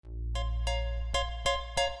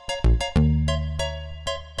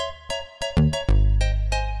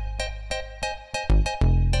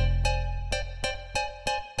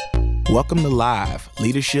Welcome to Live,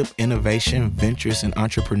 Leadership, Innovation, Ventures, and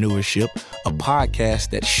Entrepreneurship, a podcast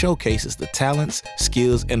that showcases the talents,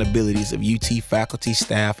 skills, and abilities of UT faculty,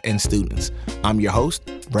 staff, and students. I'm your host,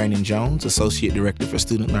 Brandon Jones, Associate Director for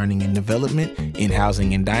Student Learning and Development in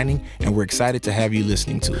Housing and Dining, and we're excited to have you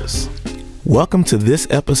listening to us. Welcome to this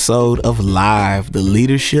episode of Live, the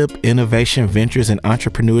Leadership, Innovation, Ventures, and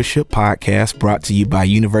Entrepreneurship podcast brought to you by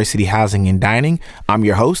University Housing and Dining. I'm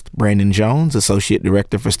your host, Brandon Jones, Associate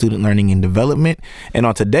Director for Student Learning and Development. And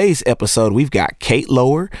on today's episode, we've got Kate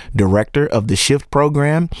Lower, Director of the SHIFT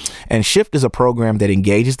program. And SHIFT is a program that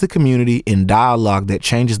engages the community in dialogue that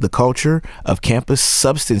changes the culture of campus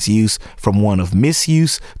substance use from one of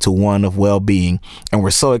misuse to one of well-being. And we're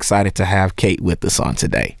so excited to have Kate with us on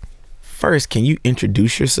today. First, can you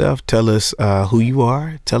introduce yourself? Tell us who you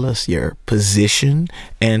are, tell us your position,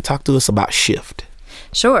 and talk to us about SHIFT.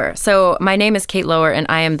 Sure. So my name is Kate Lower, and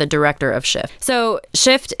I am the director of SHIFT. So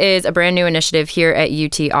SHIFT is a brand new initiative here at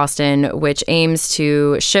UT Austin, which aims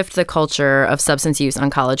to shift the culture of substance use on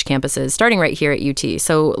college campuses, starting right here at UT.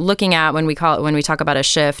 So looking at when we talk about a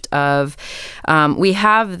shift of, we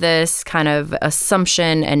have this kind of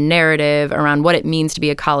assumption and narrative around what it means to be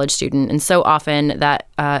a college student, and so often that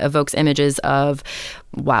evokes images of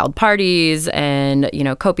wild parties and,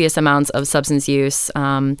 copious amounts of substance use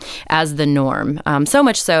as the norm. So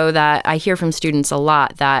much so that I hear from students a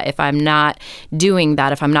lot that if I'm not doing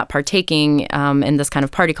that, if I'm not partaking in this kind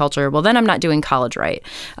of party culture, well, then I'm not doing college right.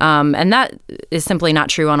 And that is simply not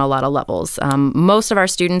true on a lot of levels. Most of our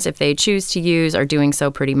students, if they choose to use, are doing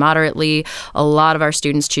so pretty moderately. A lot of our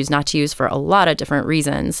students choose not to use for a lot of different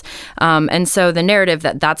reasons. And so the narrative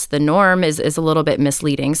that that's the norm is a little bit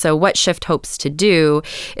misleading. So what SHIFT hopes to do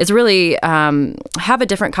is really have a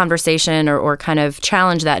different conversation or kind of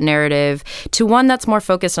challenge that narrative to one that's more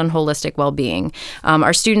focused on holistic well-being.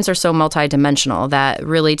 Our students are so multidimensional that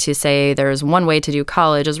really to say there's one way to do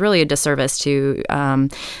college is really a disservice to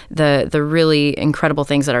the really incredible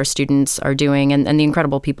things that our students are doing and the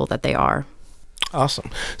incredible people that they are. Awesome.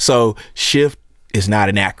 So SHIFT is not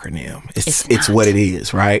an acronym. It's what it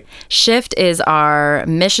is, right? SHIFT is our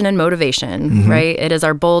mission and motivation, right? It is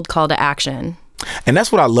our bold call to action. And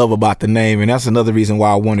that's what I love about the name. And that's another reason why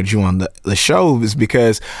I wanted you on the show, is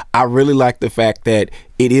because I really like the fact that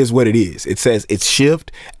it is what it is. It says it's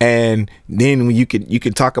SHIFT, and then you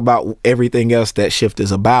can talk about everything else that SHIFT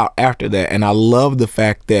is about after that. And I love the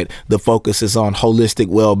fact that the focus is on holistic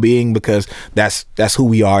well-being, because that's who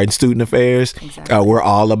we are in student affairs. Exactly. We're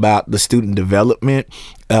all about the student development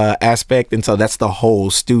aspect, and so that's the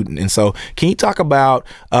whole student. And so can you talk about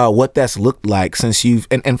what that's looked like since you've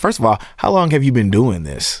and first of all, how long have you been doing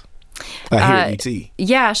this here at UT?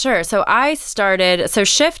 Yeah, sure. So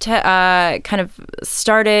SHIFT kind of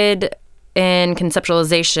started in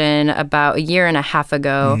conceptualization about a year and a half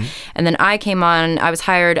ago. And then I was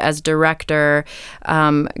hired as director,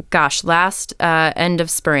 last end of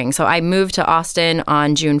spring. So I moved to Austin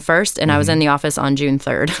on June 1st, and I was in the office on June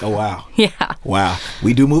 3rd. Oh, wow. Yeah. Wow.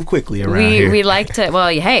 We do move quickly around here. We like to,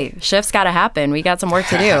 hey, shift's got to happen. We got some work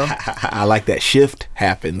to do. I like that. Shift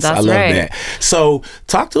happens. That's I love right. that. So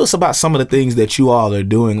talk to us about some of the things that you all are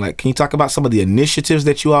doing. Like, can you talk about some of the initiatives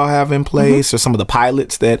that you all have in place or some of the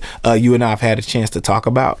pilots that you and I have had a chance to talk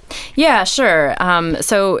about? Yeah, sure.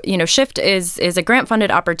 So, SHIFT is a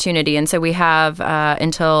grant-funded opportunity, and so we have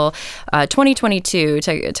until 2022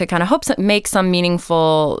 to kind of make some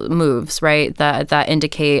meaningful moves, right, that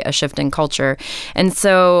indicate a shift in culture. And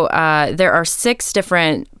so there are 6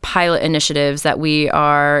 different pilot initiatives that we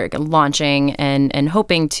are launching and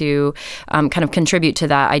hoping to kind of contribute to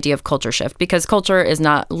that idea of culture shift, because culture is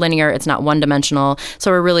not linear, it's not one-dimensional,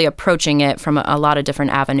 so we're really approaching it from a lot of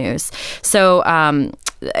different avenues. So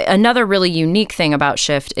another really unique thing about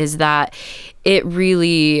SHIFT is that it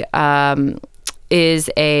really is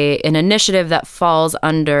an initiative that falls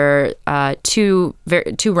under two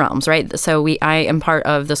realms, right? So I am part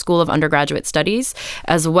of the School of Undergraduate Studies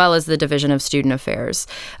as well as the Division of Student Affairs,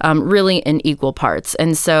 really in equal parts.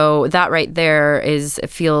 And so that right there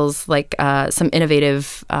feels like some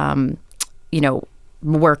innovative,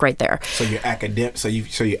 work right there. So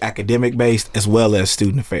you're academic based as well as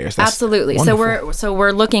student affairs. That's absolutely wonderful. So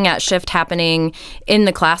we're looking at SHIFT happening in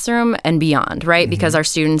the classroom and beyond, right? Because our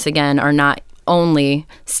students again are not only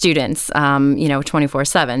students,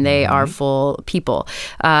 24/7. They are full people.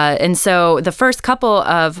 And so the first couple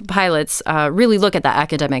of pilots really look at that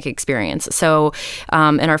academic experience. So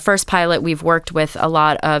in our first pilot, we've worked with a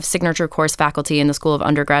lot of signature course faculty in the School of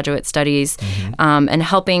Undergraduate Studies and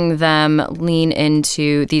helping them lean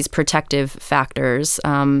into these protective factors.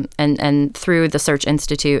 And through the Search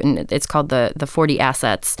Institute, and it's called the 40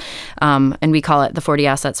 Assets, and we call it the 40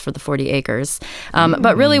 Assets for the 40 Acres.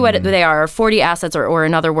 But really what they are 40 assets, or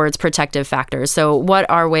in other words, protective factors. So what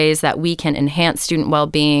are ways that we can enhance student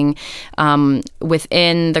well-being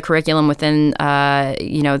within the curriculum, within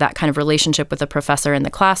that kind of relationship with the professor in the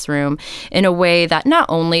classroom, in a way that not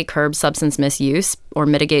only curbs substance misuse or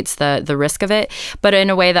mitigates the risk of it, but in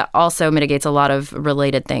a way that also mitigates a lot of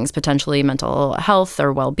related things, potentially mental health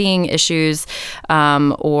or well-being issues,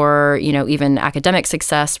 or even academic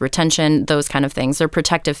success, retention, those kind of things. They're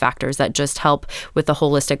protective factors that just help with the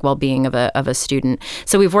holistic well-being of a student.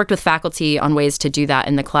 So we've worked with faculty on ways to do that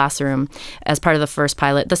in the classroom as part of the first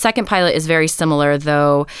pilot. The second pilot is very similar,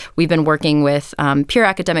 though we've been working with peer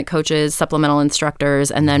academic coaches, supplemental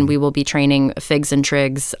instructors, and then we will be training FIGs and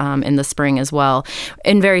TRIGs in the spring as well,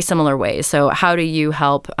 in very similar ways. So how do you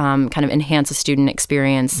help kind of enhance a student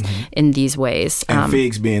experience in these ways? And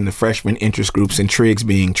FIGs being the freshman interest groups and TRIGs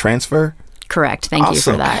being transfer? Correct. Thank you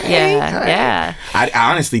for that. Yeah. I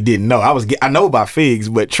honestly didn't know. I know about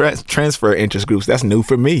FIGs, but transfer interest groups, that's new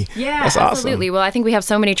for me. Yeah, that's absolutely. Awesome. Well, I think we have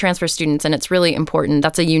so many transfer students, and it's really important.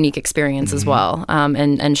 That's a unique experience as well.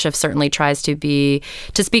 And SHIFT certainly tries to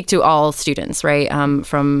speak to all students, right?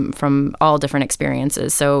 From all different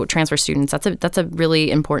experiences. So transfer students, that's a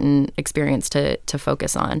really important experience to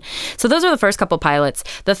focus on. So those are the first couple pilots.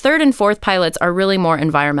 The third and fourth pilots are really more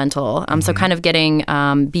environmental. So kind of getting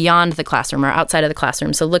beyond the classroom or outside of the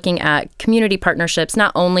classroom. So looking at community partnerships,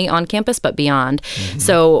 not only on campus, but beyond.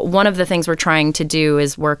 So one of the things we're trying to do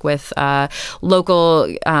is work with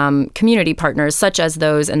local community partners, such as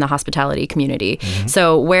those in the hospitality community.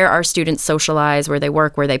 So where our students socialize, where they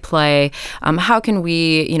work, where they play, how can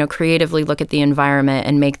we, creatively look at the environment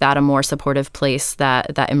and make that a more supportive place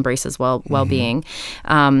that embraces well-being.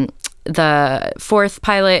 The fourth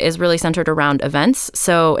pilot is really centered around events.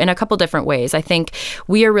 So in a couple different ways, I think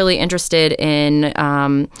we are really interested in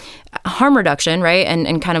harm reduction, right?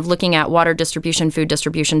 And kind of looking at water distribution, food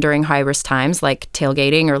distribution during high-risk times like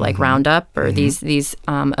tailgating or like Roundup or these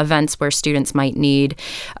events where students might need,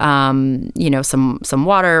 some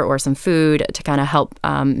water or some food to kind of help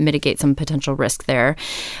mitigate some potential risk there.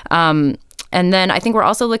 And then I think we're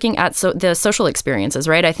also looking at the social experiences,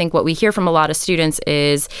 right? I think what we hear from a lot of students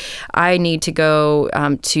is, I need to go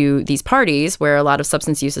to these parties where a lot of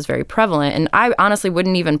substance use is very prevalent, and I honestly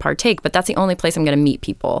wouldn't even partake, but that's the only place I'm going to meet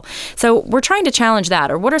people. So we're trying to challenge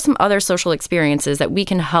that, or what are some other social experiences that we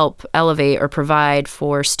can help elevate or provide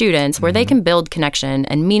for students where they can build connection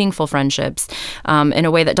and meaningful friendships in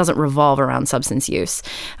a way that doesn't revolve around substance use.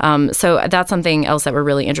 So that's something else that we're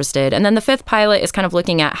really interested in. And then the fifth pilot is kind of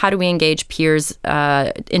looking at how do we engage peers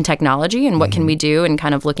in technology, and what can we do, and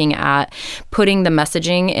kind of looking at putting the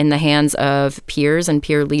messaging in the hands of peers and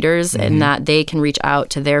peer leaders, and that they can reach out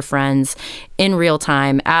to their friends in real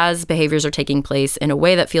time as behaviors are taking place in a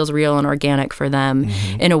way that feels real and organic for them,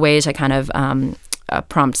 in a way to kind of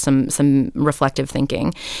prompt some reflective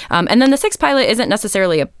thinking. And then the sixth pilot isn't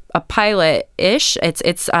necessarily a pilot-ish.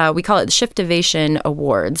 It's we call it the Shiftivation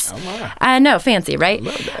Awards. Oh my. No, fancy, right? I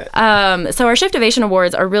love that. So our Shiftivation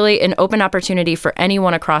Awards are really an open opportunity for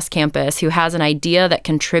anyone across campus who has an idea that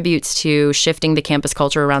contributes to shifting the campus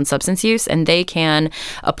culture around substance use, and they can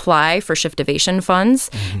apply for Shiftivation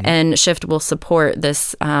funds, and SHIFT will support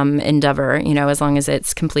this endeavor, as long as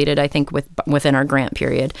it's completed, I think, within our grant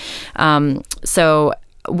period. So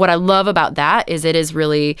what I love about that is it is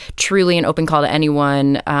really truly an open call to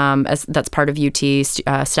anyone that's part of UT,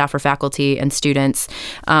 staff or faculty and students.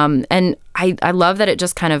 And I love that it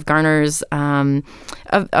just kind of garners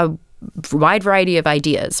a wide variety of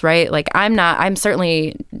ideas, right? Like I'm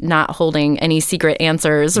certainly not holding any secret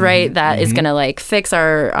answers, right? That is going to like fix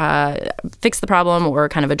the problem or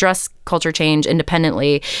kind of address culture change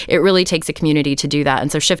independently. It really takes a community to do that.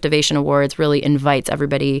 And so Shiftivation Awards really invites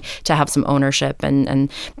everybody to have some ownership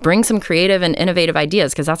and bring some creative and innovative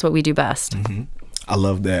ideas, because that's what we do best. I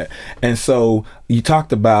love that. And so, you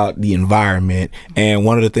talked about the environment, and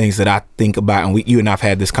one of the things that I think about, and you and I've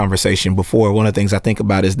had this conversation before, one of the things I think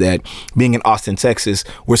about is that being in Austin, Texas,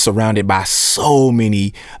 we're surrounded by so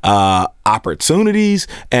many opportunities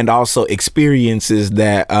and also experiences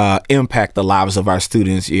that impact the lives of our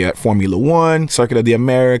students. You got Formula One, Circuit of the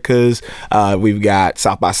Americas. We've got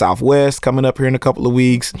South by Southwest coming up here in a couple of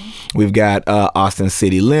weeks. We've got Austin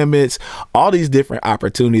City Limits. All these different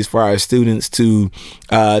opportunities for our students to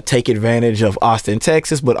take advantage of Austin,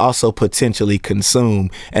 Texas, but also potentially consume.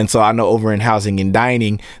 And so I know over in housing and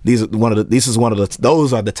dining, those are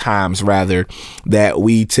the times rather that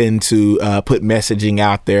we tend to put messaging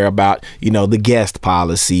out there about, the guest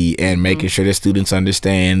policy and making sure that students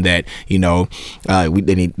understand that,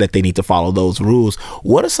 they need to follow those rules.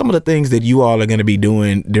 What are some of the things that you all are going to be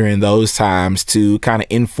doing during those times to kind of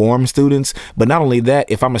inform students? But not only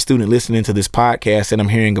that, if I'm a student listening to this podcast and I'm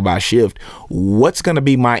hearing about Shift, what's going to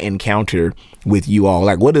be my encounter with you all?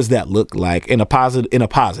 Like, what does that look like in a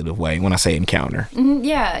positive way when I say encounter?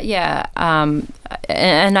 Yeah.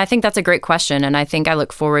 And I think that's a great question. And I think I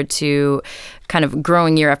look forward to kind of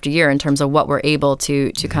growing year after year in terms of what we're able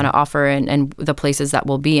to kind of offer and the places that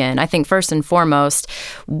we'll be in. I think first and foremost,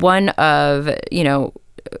 one of,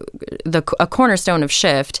 a cornerstone of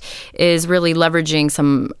Shift is really leveraging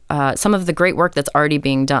some of the great work that's already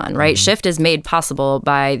being done, right? Shift is made possible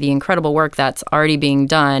by the incredible work that's already being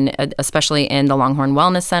done, especially in the Longhorn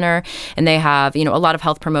Wellness Center. And they have, a lot of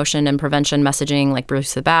health promotion and prevention messaging like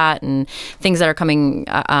Bruce the Bat and things that are coming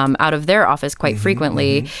out of their office quite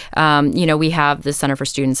frequently. We have the Center for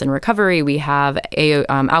Students in Recovery. We have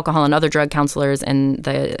alcohol and other drug counselors in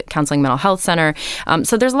the Counseling Mental Health Center.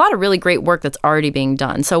 So there's a lot of really great work that's already being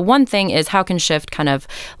done. So one thing is how can Shift kind of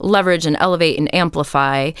leverage and elevate and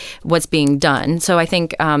amplify what's being done? So I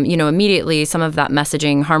think, immediately some of that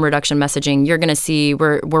messaging, harm reduction messaging, you're going to see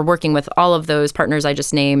we're working with all of those partners I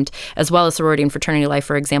just named, as well as Sorority and Fraternity Life,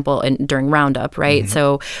 for example, during Roundup, right?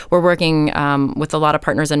 So we're working with a lot of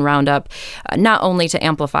partners in Roundup, not only to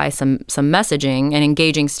amplify some messaging and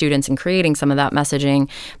engaging students and creating some of that messaging,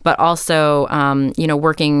 but also,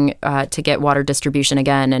 working to get water distribution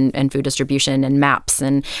again and food distribution and maps.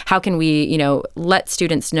 And how can we, let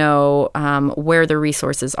students know where the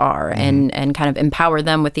resources are and kind of empower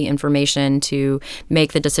them with the information to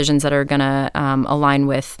make the decisions that are going to align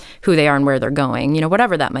with who they are and where they're going,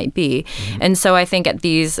 whatever that might be. And so I think at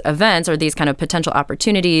these events or these kind of potential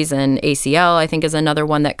opportunities, and ACL, I think, is another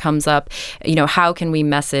one that comes up, how can we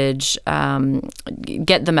message,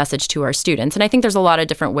 get the message to our students? And I think there's a lot of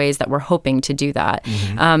different ways that we're hoping to do that.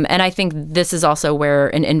 And I think this is also where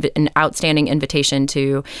an outstanding invitation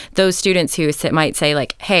to those students who might say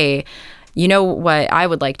like, hey, what I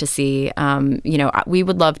would like to see, we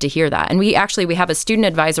would love to hear that. And we have a student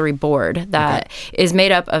advisory board that is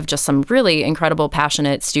made up of just some really incredible,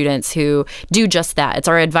 passionate students who do just that. It's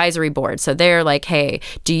our advisory board. So they're like, hey,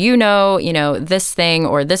 do you know, this thing,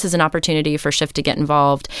 or this is an opportunity for Shift to get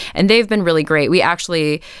involved? And they've been really great. We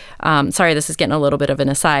actually, sorry, this is getting a little bit of an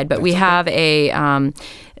aside, but we have a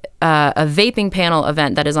vaping panel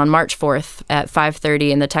event that is on March 4th at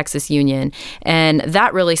 5:30 in the Texas Union. And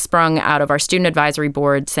that really sprung out of our student advisory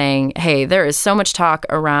board saying, hey, there is so much talk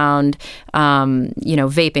around,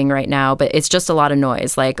 vaping right now, but it's just a lot of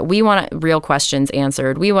noise. Like, we want real questions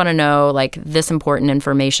answered. We want to know, like, this important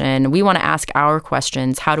information. We want to ask our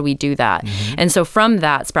questions. How do we do that? And so from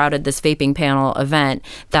that sprouted this vaping panel event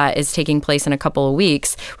that is taking place in a couple of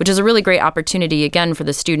weeks, which is a really great opportunity, again, for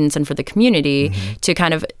the students and for the community to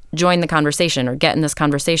kind of join the conversation or get in this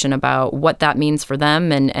conversation about what that means for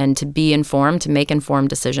them and to be informed, to make informed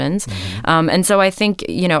decisions. And so I think,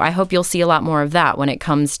 I hope you'll see a lot more of that when it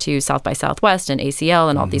comes to South by Southwest and ACL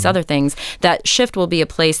and all these other things, that Shift will be a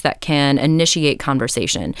place that can initiate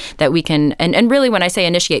conversation, that we can, and really when I say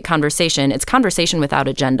initiate conversation, it's conversation without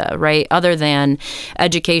agenda, right? Other than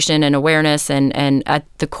education and awareness. And at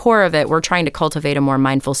the core of it, we're trying to cultivate a more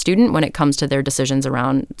mindful student when it comes to their decisions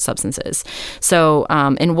around substances. So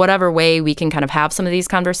in whatever way we can kind of have some of these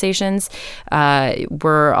conversations,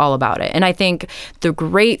 we're all about it. And I think the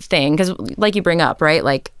great thing, because like you bring up, right,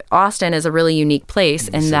 like Austin is a really unique place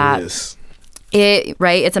in that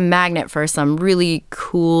it's a magnet for some really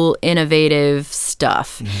cool, innovative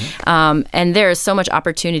stuff. And there is so much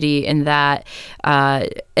opportunity in that.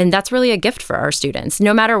 And that's really a gift for our students.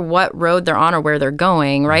 No matter what road they're on or where they're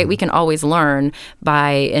going, right, we can always learn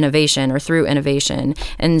by innovation or through innovation.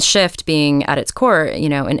 And Shift being at its core,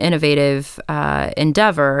 an innovative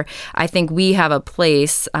endeavor, I think we have a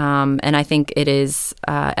place, and I think it is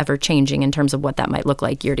ever changing in terms of what that might look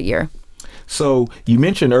like year to year. So you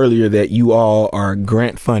mentioned earlier that you all are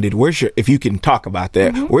grant funded. If you can talk about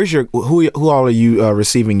that, who all are you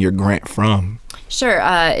receiving your grant from? Sure.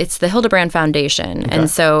 It's the Hildebrand Foundation. Okay. And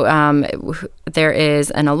so there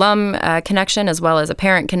is an alum connection as well as a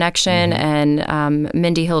parent connection. And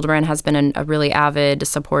Mindy Hildebrand has been a really avid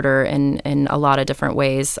supporter in a lot of different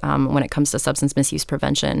ways when it comes to substance misuse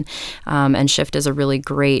prevention. And SHIFT is a really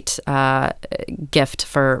great gift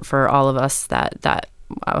for all of us that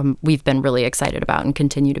we've been really excited about and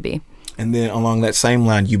continue to be. And then along that same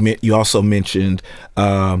line, you also mentioned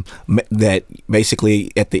that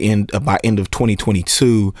basically at the end by end of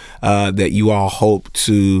 2022 that you all hope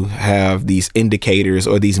to have these indicators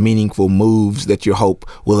or these meaningful moves that you hope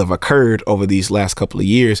will have occurred over these last couple of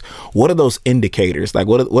years. What are those indicators? Like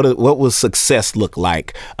what will success look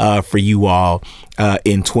like for you all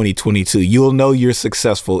in 2022? You'll know you're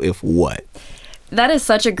successful if what? That is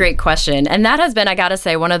such a great question. And that has been, I got to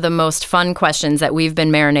say, one of the most fun questions that we've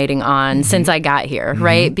been marinating on since I got here,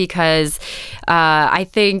 right? Because I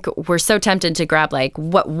think we're so tempted to grab like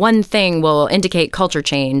what one thing will indicate culture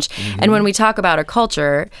change. And when we talk about a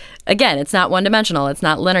culture, again, it's not one dimensional. It's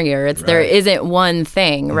not linear. It's There isn't one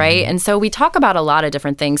thing, right? And so we talk about a lot of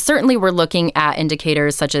different things. Certainly, we're looking at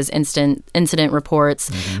indicators such as incident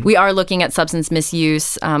reports. We are looking at substance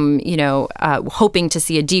misuse, hoping to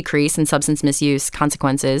see a decrease in substance misuse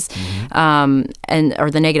consequences, or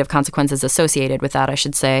the negative consequences associated with that, I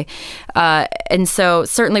should say. And so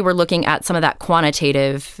certainly we're looking at some of that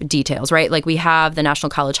quantitative details, right? Like we have the National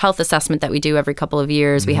College Health Assessment that we do every couple of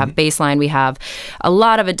years. We have baseline. We have a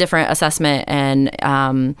lot of different assessment and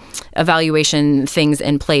evaluation things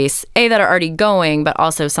in place, that are already going, but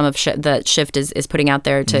also some of that SHIFT is putting out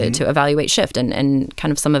there to evaluate SHIFT and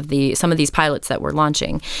kind of some of these pilots that we're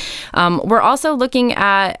launching. We're also looking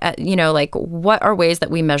at like what are ways that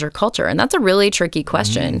we measure culture, and that's a really tricky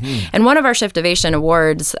question. And one of our Shiftivation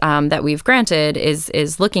awards that we've granted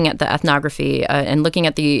is looking at the ethnography and looking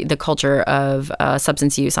at the culture of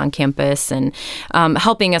substance use on campus and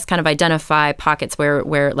helping us kind of identify pockets where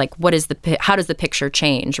like how does the picture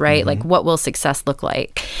change, right? Like what will success look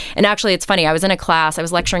like? And actually, it's funny. I was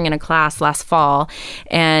lecturing in a class last fall,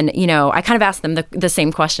 and I kind of asked them the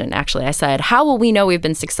same question. Actually, I said, "How will we know we've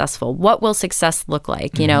been successful? What will success look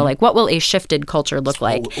like? Like what will a shifted culture look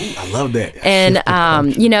like?" I love that. And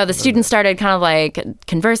the students started kind of like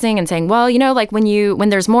conversing and saying, "Well, like when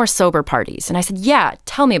there's more sober parties." And I said, "Yeah,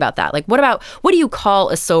 tell me about that. Like what do you call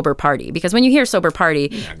a sober party?" Because when you hear sober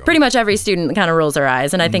party, pretty much every student kind of rolls their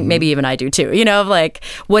eyes, and I think maybe even I do too. Like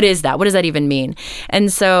what is that? What does that even mean?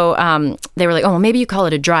 And so they were like, "Oh, well, maybe you call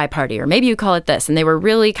it a dry party, or maybe you call it this." And they were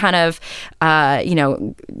really kind of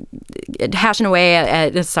hashing away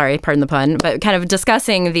at, sorry, pardon the pun, but kind of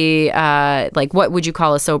discussing the like what would you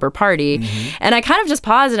call a sober party? And I kind of just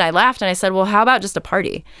paused and I laughed and I said, well, how about just a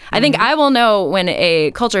party? I think I will know when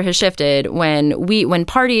a culture has shifted when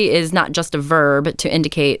party is not just a verb to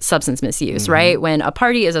indicate substance misuse, right? When a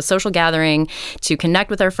party is a social gathering to connect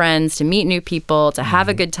with our friends, to meet new people, to have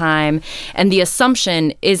a good time, and the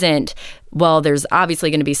assumption isn't, well, there's obviously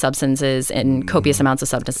going to be substances and copious amounts of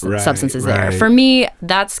substances there. For me,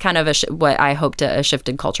 that's kind of what I hoped a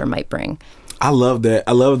shifted culture might bring. I love that.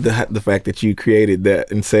 I love the fact that you created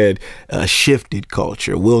that and said shifted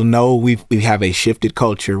culture. We'll know we have a shifted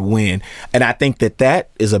culture when, and I think that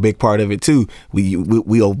is a big part of it too.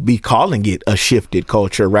 We'll be calling it a shifted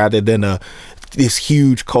culture rather than this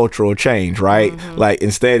huge cultural change, right? Like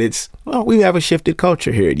instead it's, well, we have a shifted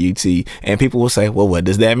culture here at UT, and people will say, well, what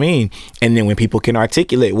does that mean? And then when people can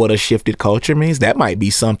articulate what a shifted culture means, that might be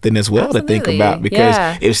something as well to think about,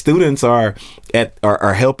 because if students are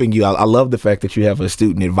helping you, I love the fact that you have a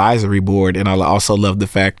student advisory board, and I also love the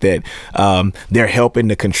fact that they're helping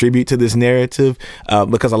to contribute to this narrative,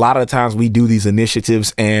 because a lot of the times we do these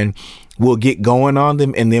initiatives and we'll get going on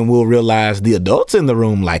them, and then we'll realize the adults in the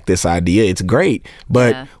room like this idea. It's great,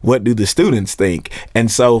 but what do the students think?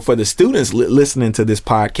 And so for the students listening to this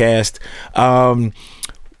podcast,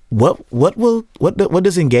 what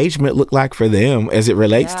does engagement look like for them as it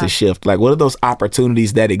relates to SHIFT? Like, what are those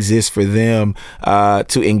opportunities that exist for them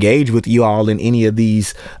to engage with you all in any of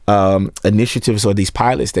these initiatives or these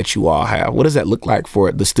pilots that you all have? What does that look like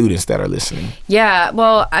for the students that are listening? Yeah,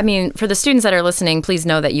 well, I mean, for the students that are listening, please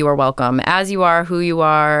know that you are welcome as you are, who you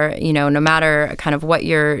are, no matter kind of what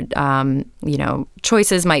your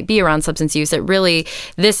choices might be around substance use.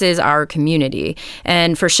 This is our community.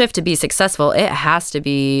 And for SHIFT to be successful, it has to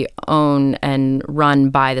be owned and run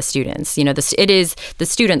by the students. It is the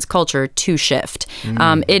students' culture to SHIFT.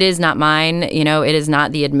 It is not mine. It is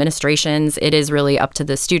not the administration's. It is really up to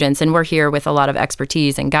the students. And we're here with a lot of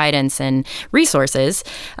expertise and guidance and resources.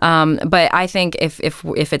 But I think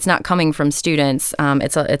if it's not coming from students,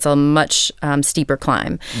 it's a much steeper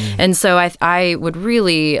climb. And so I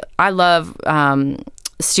love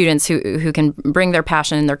students who can bring their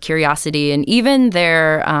passion and their curiosity and even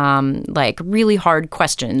their really hard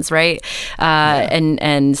questions, right?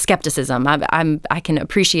 And skepticism. I can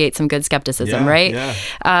appreciate some good skepticism, right?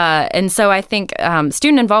 Yeah. And so I think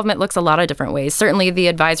student involvement looks a lot of different ways. Certainly, the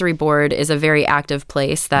advisory board is a very active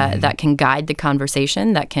place that can guide the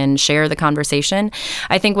conversation, that can share the conversation.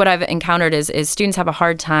 I think what I've encountered is students have a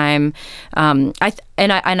hard time. I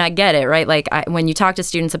get it, right? When you talk to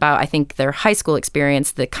students about, I think, their high school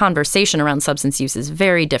experience, the conversation around substance use is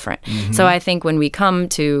very different. So I think when we come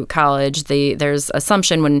to college, there's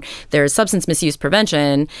assumption when there's substance misuse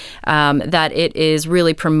prevention that it is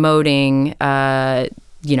really promoting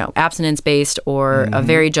abstinence-based or a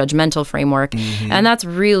very judgmental framework. And that's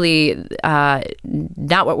really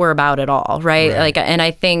not what we're about at all, right? And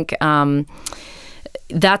I think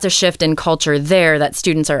that's a shift in culture there that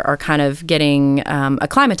students are kind of getting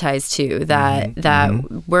acclimatized to, that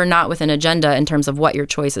we're not with an agenda in terms of what your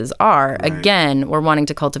choices are. Right. Again, we're wanting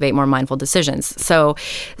to cultivate more mindful decisions. So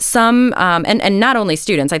some, and not only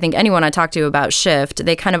students, I think anyone I talk to about SHIFT,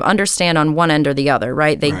 they kind of understand on one end or the other,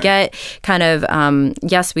 right? They get kind of,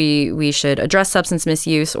 yes, we should address substance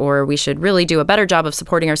misuse, or we should really do a better job of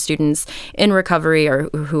supporting our students in recovery or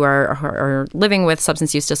who are living with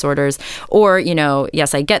substance use disorders, or, yes,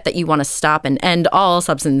 I get that you want to stop and end all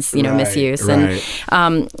substance, misuse. And,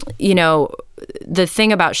 the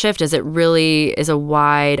thing about SHIFT is it really is a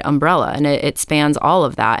wide umbrella, and it spans all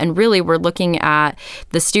of that. And really, we're looking at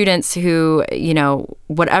the students who,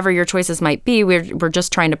 whatever your choices might be, we're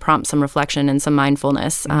just trying to prompt some reflection and some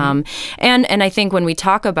mindfulness. And I think when we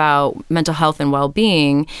talk about mental health and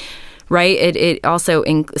well-being, right, it also,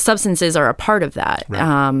 substances are a part of that.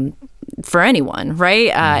 Right. For anyone, right?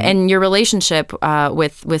 And your relationship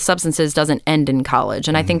with substances doesn't end in college.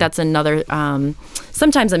 And I think that's another,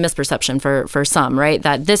 sometimes a misperception for some, right?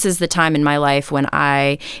 That this is the time in my life when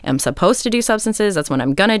I am supposed to do substances. That's when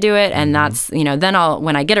I'm going to do it. And that's, then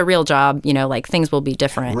when I get a real job, things will be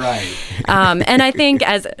different. Right. And I think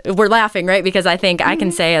as we're laughing, right? Because I think I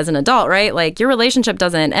can say as an adult, right? Your relationship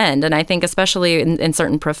doesn't end. And I think especially in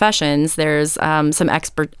certain professions, there's some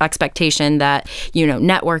expectation that,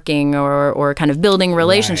 networking or kind of building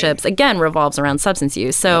relationships, again, revolves around substance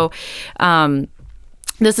use. So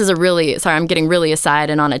this is sorry, I'm getting really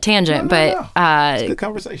aside and on a tangent, but it's a good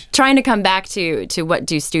conversation. Trying to come back to what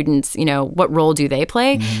do students, what role do they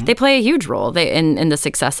play? They play a huge role in the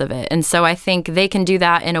success of it. And so I think they can do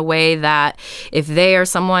that in a way that if they are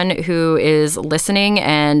someone who is listening,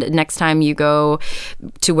 and next time you go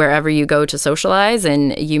to wherever you go to socialize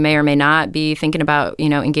and you may or may not be thinking about,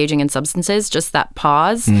 engaging in substances, just that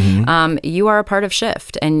pause, you are a part of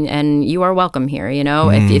SHIFT and you are welcome here.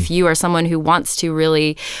 If you are someone who wants to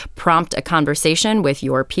really prompt a conversation with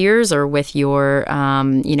your peers or with your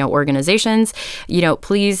organizations,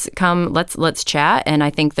 please come, let's chat. And I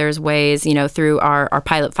think there's ways, through our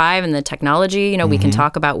Pilot 5 and the technology, we can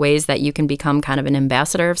talk about ways that you can become kind of an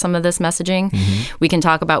ambassador of some of this messaging. We can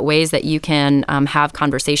talk about ways that you can have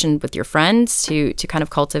conversation with your friends to kind of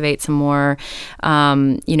cultivate some more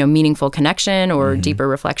meaningful connection or deeper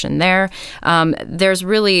reflection there. There's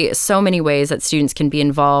really so many ways that students can be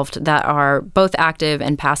involved that are both active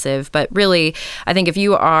and passive. But really, I think if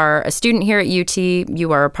you are a student here at UT,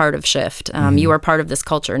 you are a part of SHIFT. You are part of this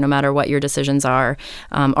culture, no matter what your decisions are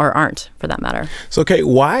or aren't, for that matter. So, Kate,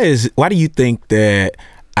 why do you think that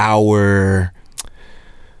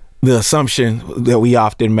the assumption that we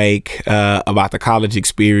often make about the college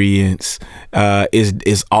experience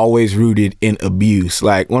is always rooted in abuse?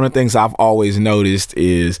 Like, one of the things I've always noticed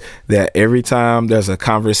is that every time there's a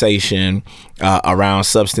conversation around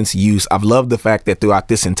substance use, I've loved the fact that throughout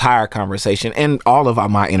this entire conversation and all of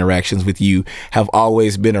my interactions with you have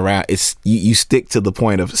always been around, you stick to the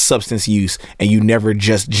point of substance use and you never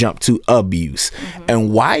just jump to abuse.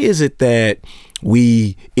 And why is it that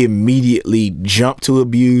we immediately jump to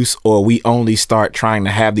abuse, or we only start trying to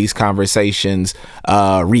have these conversations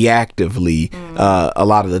reactively a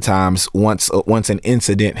lot of the times once an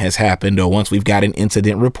incident has happened, or once we've got an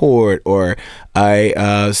incident report, or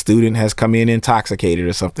a student has come in intoxicated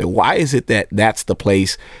or something? Why is it that that's the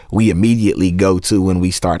place we immediately go to when we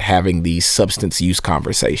start having these substance use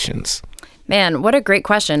conversations? Man, what a great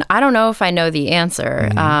question. I don't know if I know the answer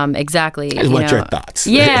exactly. I just want your thoughts.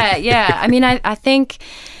 Yeah. I mean, I think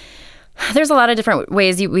there's a lot of different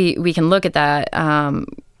ways we can look at that,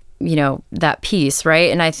 that piece,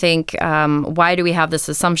 right? And I think why do we have this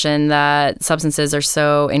assumption that substances are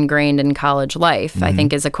so ingrained in college life, I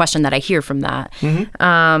think is a question that I hear from that.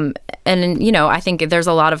 I think there's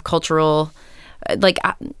a lot of cultural,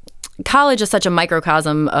 college is such a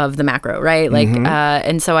microcosm of the macro, right?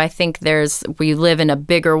 And so I think we live in a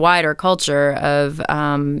bigger, wider culture of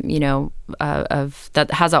that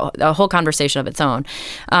has a whole conversation of its own.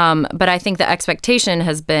 But I think the expectation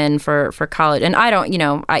has been for college, and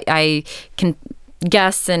I can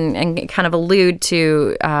guess and kind of allude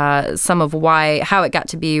to some of how it got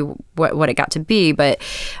to be what it got to be. But,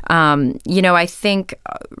 I think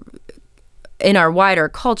in our wider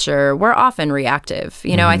culture, we're often reactive.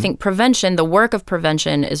 I think the work of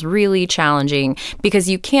prevention is really challenging because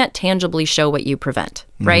you can't tangibly show what you prevent,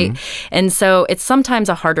 right? And so it's sometimes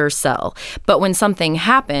a harder sell. But when something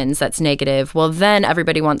happens that's negative, well, then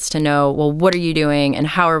everybody wants to know, well, what are you doing and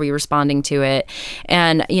how are we responding to it?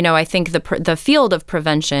 And, I think the field of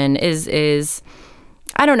prevention is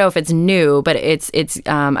I don't know if it's new, but it's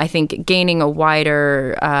I think gaining a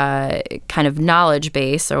wider kind of knowledge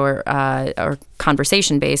base or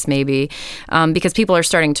conversation base maybe, because people are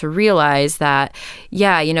starting to realize that,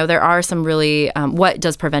 there are some really, what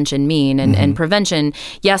does prevention mean? And prevention,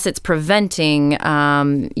 yes, it's preventing,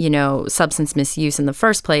 substance misuse in the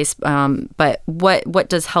first place, but what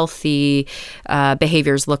does healthy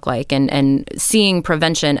behaviors look like? And seeing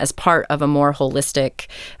prevention as part of a more holistic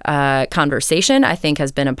conversation, I think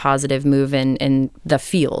has been a positive move in the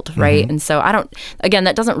field, right? And so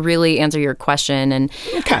that doesn't really answer your question. And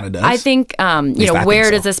it kind of does. I think, where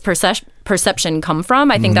does this perception come from?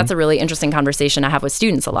 I think that's a really interesting conversation I have with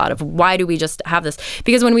students a lot of why do we just have this?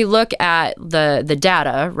 Because when we look at the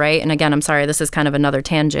data, right? And again, I'm sorry, this is kind of another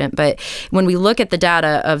tangent, but when we look at the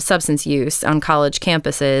data of substance use on college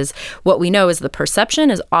campuses, what we know is the perception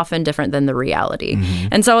is often different than the reality.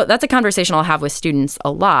 And so that's a conversation I'll have with students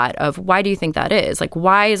a lot of why do you think that is? Like,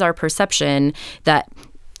 why is our perception that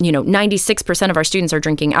 96% of our students are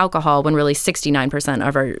drinking alcohol when really 69%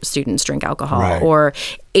 of our students drink alcohol, right. Or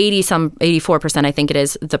 84%, I think it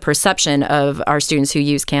is, the perception of our students who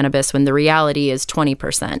use cannabis when the reality is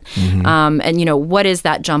 20%. And, what is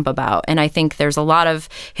that jump about? And I think there's a lot of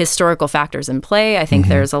historical factors in play. I think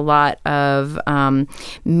there's a lot of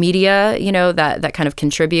media, that kind of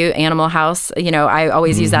contribute. Animal House, I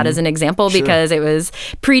always use that as an example because it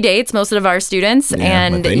predates most of our students.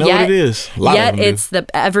 And they know what it is. Yet it's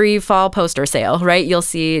every fall poster sale, right? You'll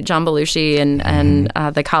see John Belushi and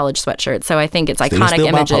the college sweatshirt. So I think it's iconic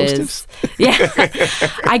images. Yeah,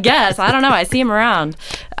 I guess. I don't know. I see him around.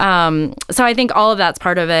 So I think all of that's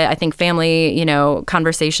part of it. I think family,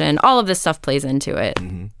 conversation, all of this stuff plays into it.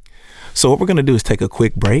 So what we're going to do is take a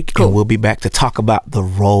quick break and we'll be back to talk about the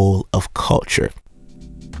role of culture.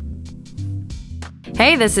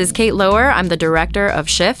 Hey, this is Kate Lower. I'm the director of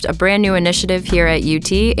SHIFT, a brand new initiative here at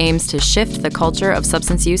UT aims to shift the culture of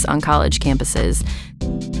substance use on college campuses.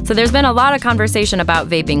 So there's been a lot of conversation about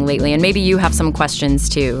vaping lately, and maybe you have some questions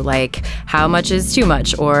too, like how much is too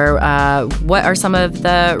much, or what are some of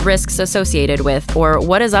the risks associated with, or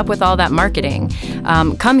what is up with all that marketing?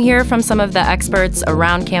 Come hear from some of the experts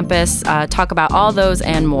around campus, talk about all those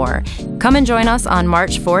and more. Come and join us on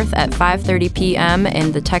March 4th at 5:30 p.m.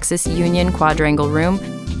 in the Texas Union Quadrangle Room.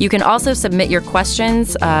 You can also submit your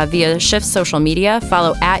questions via SHIFT's social media.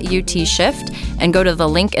 Follow @UT_SHIFT and go to the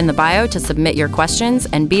link in the bio to submit your questions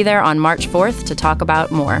and be there on March 4th to talk about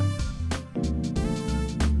more.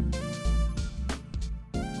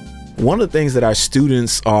 One of the things that our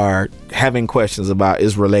students are having questions about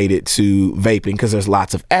is related to vaping, because there's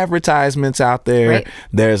lots of advertisements out there. Right.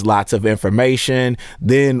 There's lots of information.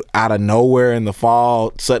 Then out of nowhere in the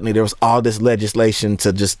fall, suddenly there was all this legislation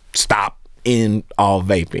to just stop in all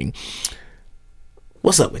vaping.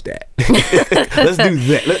 What's up with that? Let's do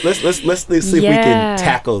that. Let's see if we can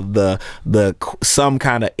tackle the some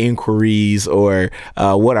kind of inquiries or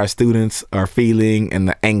what our students are feeling and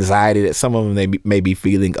the anxiety that some of them may be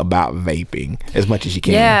feeling about vaping as much as you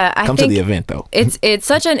can. Yeah, Come to the event though. It's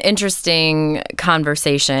such an interesting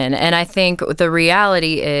conversation, and I think the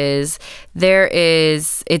reality is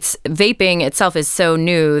vaping itself is so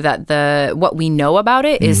new that what we know about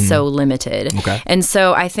it is so limited. Okay. And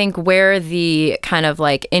so I think where the kind of of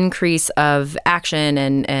like increase of action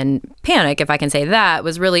and panic, if I can say that,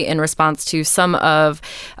 was really in response to some of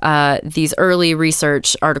these early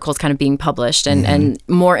research articles kind of being published and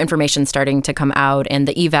more information starting to come out, and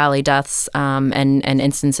the E-Valley deaths and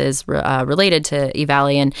instances related to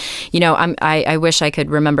E-Valley. And, I wish I could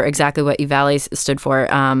remember exactly what E-Valley stood for.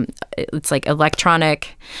 It's like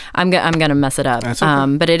electronic, I'm going to mess it up. That's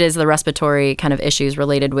okay. But it is the respiratory kind of issues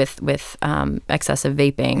related with excessive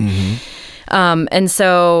vaping. And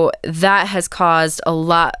so that has caused a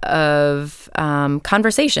lot of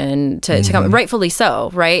conversation to come, rightfully so,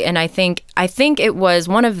 right? And I think it was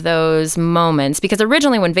one of those moments, because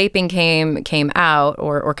originally when vaping came out,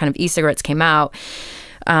 or kind of e-cigarettes came out,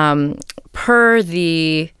 per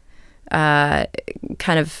the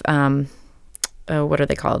kind of what are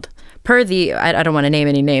they called? Per the, I don't want to name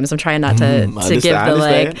any names. I'm trying not to give the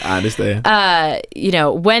like. I understand.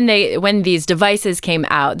 When these devices came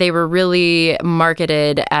out, they were really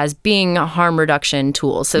marketed as being harm reduction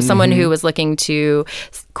tools. So someone who was looking to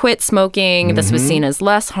quit smoking, this was seen as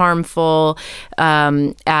less harmful,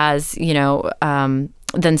 as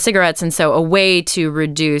than cigarettes, and so a way to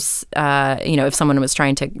reduce, if someone was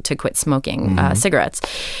trying to quit smoking cigarettes,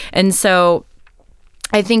 and so.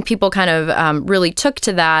 I think people kind of really took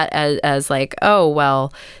to that as like, oh,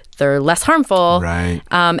 well, they're less harmful. Right.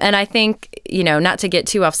 And I think, not to get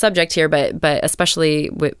too off subject here, but especially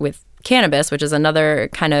with cannabis, which is another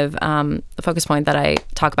kind of focus point that I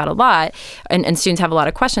talk about a lot, and students have a lot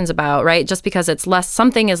of questions about, right? Just because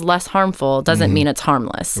something is less harmful doesn't mean it's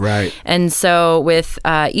harmless. Right. And so with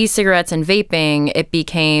e-cigarettes and vaping, it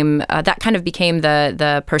became, that kind of became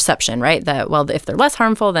the perception, right? That, well, if they're less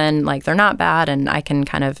harmful, then like they're not bad and I can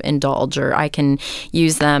kind of indulge, or I can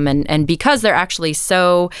use them. And because they're actually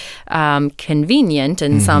so convenient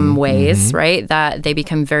in some ways, right? That they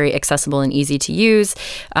become very accessible and easy to use.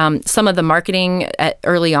 Some of the marketing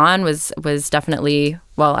early on was definitely,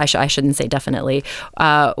 well, I shouldn't say definitely,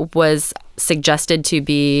 was suggested to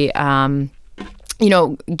be,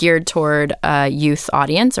 geared toward a youth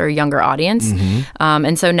audience or a younger audience.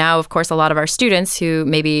 And so now, of course, a lot of our students who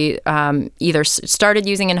maybe either started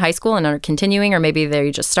using in high school and are continuing, or maybe they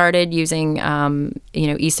just started using,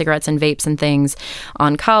 e-cigarettes and vapes and things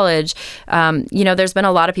on college. There's been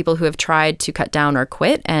a lot of people who have tried to cut down or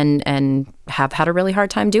quit and have had a really hard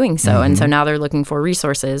time doing so. And so now they're looking for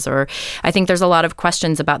resources, or I think there's a lot of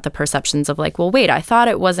questions about the perceptions of like, well, wait, I thought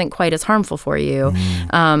it wasn't quite as harmful for you.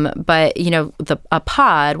 But,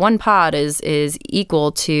 one pod is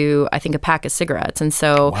equal to, I think, a pack of cigarettes. And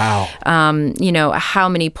so, wow. How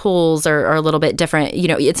many pools are a little bit different.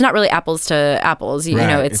 It's not really apples to apples.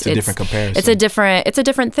 It's a different comparison. It's a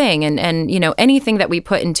different thing. And anything that we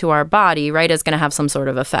put into our body, right, is going to have some sort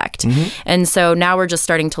of effect. And so now we're just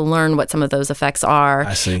starting to learn what some of those effects are.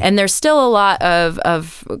 I see. And there's still a lot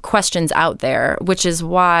of questions out there, which is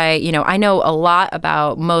why, I know a lot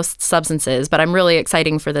about most substances, but I'm really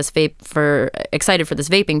excited for this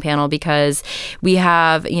vaping panel, because we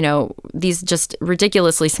have, these just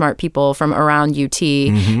ridiculously smart people from around UT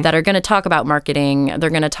that are going to talk about marketing. They're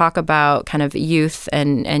going to talk about kind of youth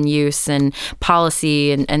and use and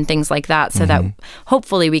policy and things like that, so that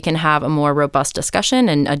hopefully we can have a more robust discussion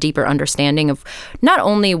and a deeper understanding of not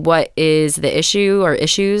only what is the issue or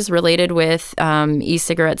issues related with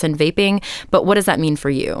e-cigarettes and vaping, but what does that mean for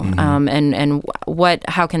you? And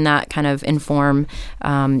how can that kind of inform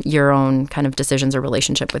your own kind of decisions or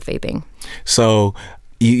relationship with vaping? So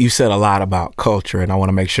you said a lot about culture, and I want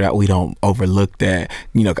to make sure that we don't overlook that.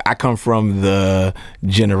 I come from the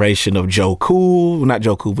generation of Joe Cool, not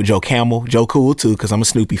Joe Cool, but Joe Camel. Joe Cool too, because I'm a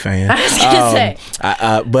Snoopy fan. I was going to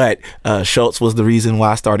say. But Schultz was the reason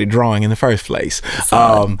why I started drawing in the first place.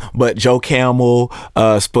 But Joe Camel,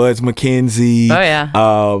 Spuds MacKenzie. Oh yeah.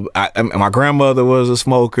 My grandmother was a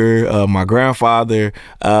smoker. My grandfather,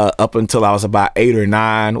 up until I was about 8 or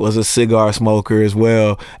 9, was a cigar smoker as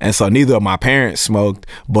well. And so neither of my parents smoked.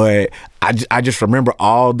 But I just remember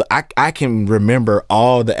I can remember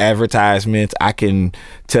all the advertisements. I can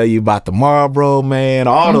tell you about the Marlboro Man,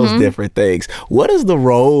 all those different things. What is the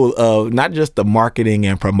role of not just the marketing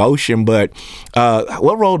and promotion, but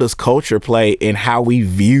what role does culture play in how we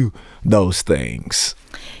view those things?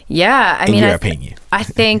 Yeah, in your opinion. I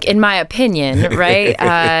think, in my opinion,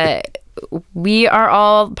 right, we are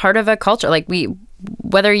all part of a culture. Like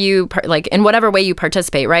whether you in whatever way you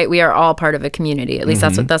participate, right? We are all part of a community. At least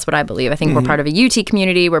that's what I believe. I think we're part of a UT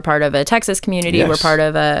community. We're part of a Texas community. Yes. We're part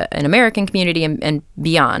of an American community and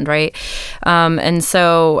beyond, right? And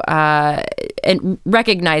so and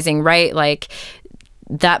recognizing, right, like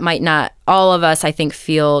that might not, all of us, I think,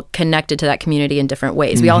 feel connected to that community in different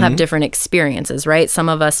ways. We all have different experiences, right? Some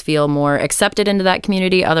of us feel more accepted into that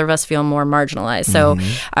community. Other of us feel more marginalized. So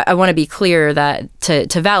I want to be clear that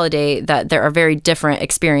to validate that there are very different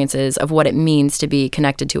experiences of what it means to be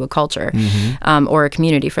connected to a culture or a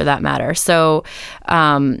community for that matter. So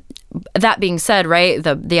that being said, right,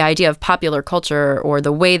 the idea of popular culture or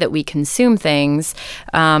the way that we consume things,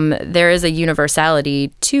 there is a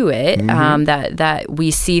universality to it, that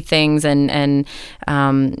we see things and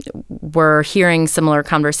we're hearing similar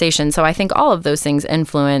conversations. So I think all of those things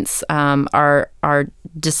influence our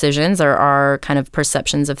decisions or our kind of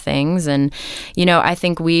perceptions of things. And, I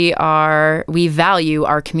think we value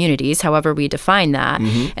our communities, however we define that.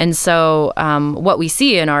 And so what we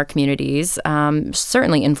see in our communities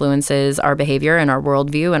certainly influences our behavior and our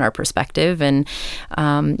worldview and our perspective. And,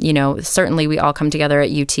 certainly we all come together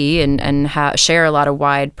at UT and share a lot of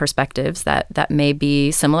wide perspectives that may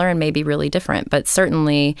be similar and may be really different. But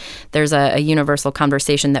certainly there's a universal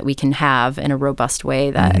conversation that we can have in a robust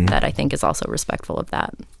way that I think is also respectful of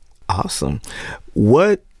that. Awesome.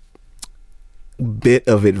 What bit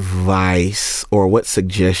of advice or what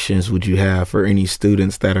suggestions would you have for any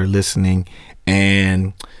students that are listening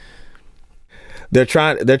and they're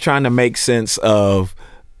trying to make sense of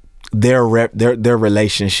their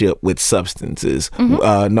relationship with substances,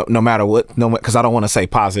 no matter what, because I don't want to say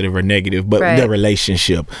positive or negative, but their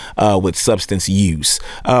relationship with substance use.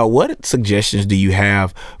 What suggestions do you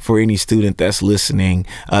have for any student that's listening,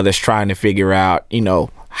 that's trying to figure out,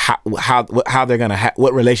 how they're gonna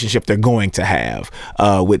what relationship they're going to have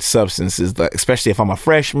with substances, especially if I'm a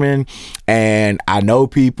freshman and I know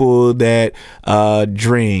people that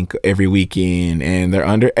drink every weekend and they're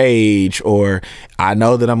underage, or I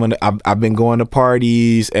know that I've been going to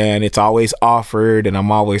parties and it's always offered and I'm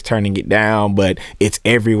always turning it down, but it's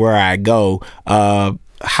everywhere I go.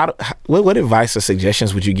 What advice or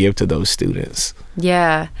suggestions would you give to those students?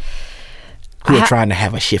 Yeah. Who are trying to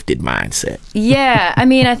have a shifted mindset? Yeah, I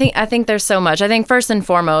mean, I think there's so much. I think first and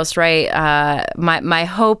foremost, right, my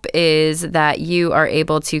hope is that you are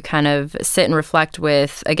able to kind of sit and reflect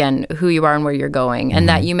with, again, who you are and where you're going, and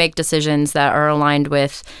that you make decisions that are aligned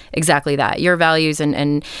with exactly that, your values,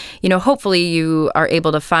 and hopefully you are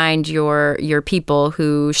able to find your people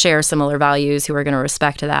who share similar values, who are going to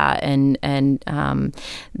respect that, and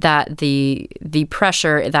that the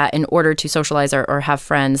pressure that in order to socialize or have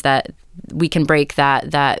friends, that we can break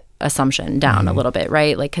that assumption down a little bit,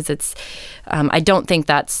 right? Like, because it's, I don't think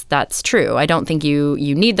that's true. I don't think you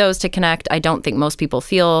need those to connect. I don't think most people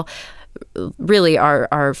feel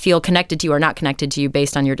connected to you or not connected to you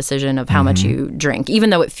based on your decision of how much you drink, even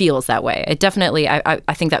though it feels that way. It definitely,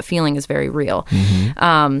 I think that feeling is very real.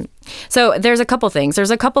 So there's a couple things.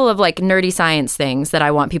 There's a couple of like nerdy science things that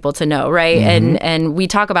I want people to know, right? And we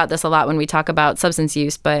talk about this a lot when we talk about substance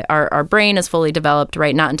use, but our brain is fully developed,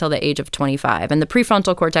 right? Not until the age of 25. And the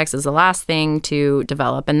prefrontal cortex is the last thing to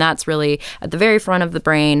develop. And that's really at the very front of the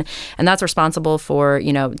brain. And that's responsible for,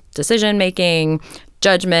 decision making,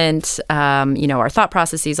 judgment, our thought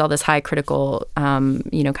processes, all this high critical,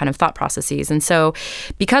 kind of thought processes. And so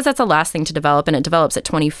because that's the last thing to develop and it develops at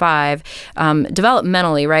 25,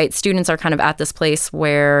 developmentally, right, students are kind of at this place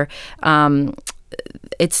where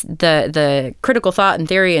it's the critical thought and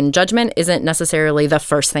theory and judgment isn't necessarily the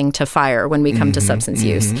first thing to fire when we come to substance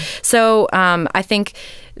use. So I think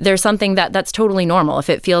there's something that's totally normal. If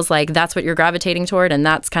it feels like that's what you're gravitating toward and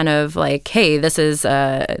that's kind of like, hey, this is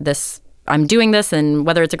I'm doing this, and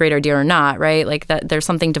whether it's a great idea or not, right? Like that, there's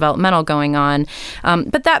something developmental going on.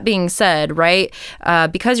 But that being said, right,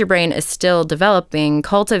 because your brain is still developing,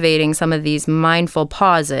 cultivating some of these mindful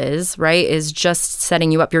pauses, right, is just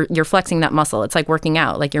setting you up. You're flexing that muscle. It's like working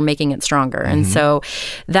out, like you're making it stronger. And so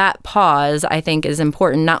that pause, I think, is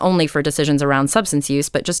important not only for decisions around substance use,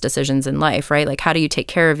 but just decisions in life, right? Like how do you take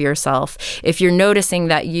care of yourself? If you're noticing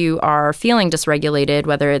that you are feeling dysregulated,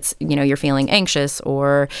 whether it's, you're feeling anxious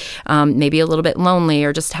or maybe a little bit lonely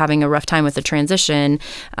or just having a rough time with the transition,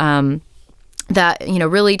 that,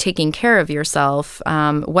 really taking care of yourself,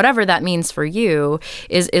 whatever that means for you,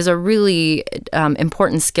 is a really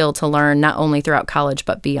important skill to learn, not only throughout college,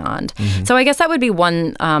 but beyond. So I guess that would be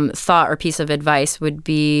one thought or piece of advice would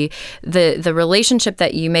be the relationship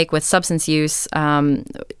that you make with substance use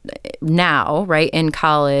now, right, in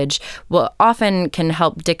college, often can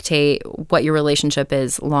help dictate what your relationship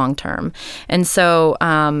is long term. And so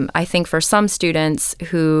I think for some students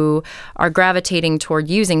who are gravitating toward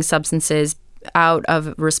using substances out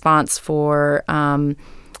of response for, some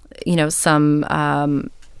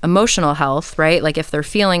emotional health, right? Like if they're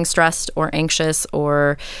feeling stressed or anxious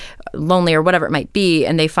or lonely or whatever it might be,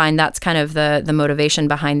 and they find that's kind of the motivation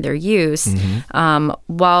behind their use,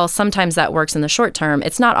 while sometimes that works in the short term,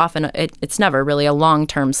 it's not often, it's never really a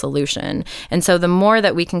long-term solution. And so the more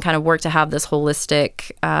that we can kind of work to have this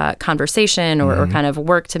holistic conversation or kind of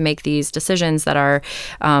work to make these decisions that are,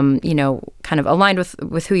 kind of aligned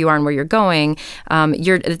with who you are and where you're going,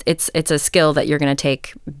 it's a skill that you're going to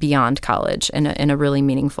take beyond college in a really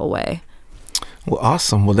meaningful way. Well,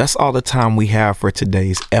 awesome. Well, that's all the time we have for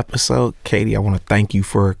today's episode. Katie, I want to thank you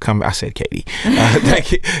for coming. I said Katie.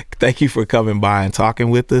 Thank you for coming by and talking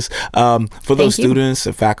with us. For those students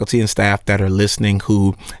and faculty and staff that are listening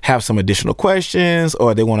who have some additional questions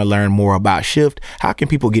or they want to learn more about Shift, how can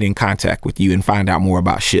people get in contact with you and find out more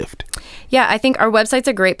about Shift? Yeah, I think our website's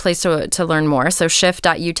a great place to learn more. So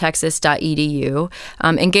shift.utexas.edu.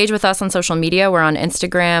 Engage with us on social media. We're on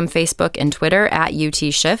Instagram, Facebook, and Twitter at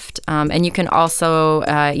UT-Shift. And you can also,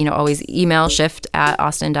 always email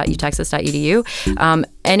shift@austin.utexas.edu.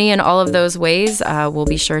 Any and all of those ways, we'll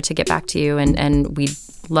be sure to get back to you, and we'd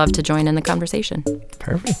love to join in the conversation.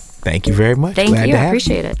 Perfect. Thank you very much. Thank you. I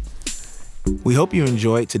appreciate it. We hope you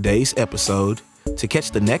enjoyed today's episode. To catch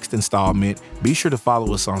the next installment, be sure to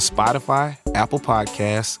follow us on Spotify, Apple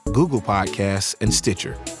Podcasts, Google Podcasts, and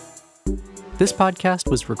Stitcher. This podcast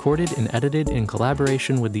was recorded and edited in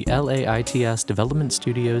collaboration with the LAITS Development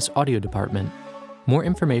Studios Audio Department. More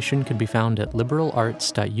information can be found at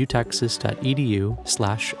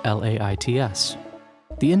liberalarts.utexas.edu/LAITS.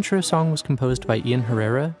 The intro song was composed by Ian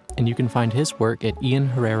Herrera, and you can find his work at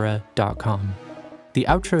ianherrera.com. The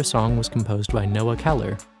outro song was composed by Noah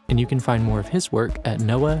Keller, and you can find more of his work at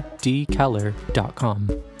noahdkeller.com.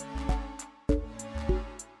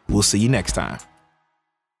 We'll see you next time.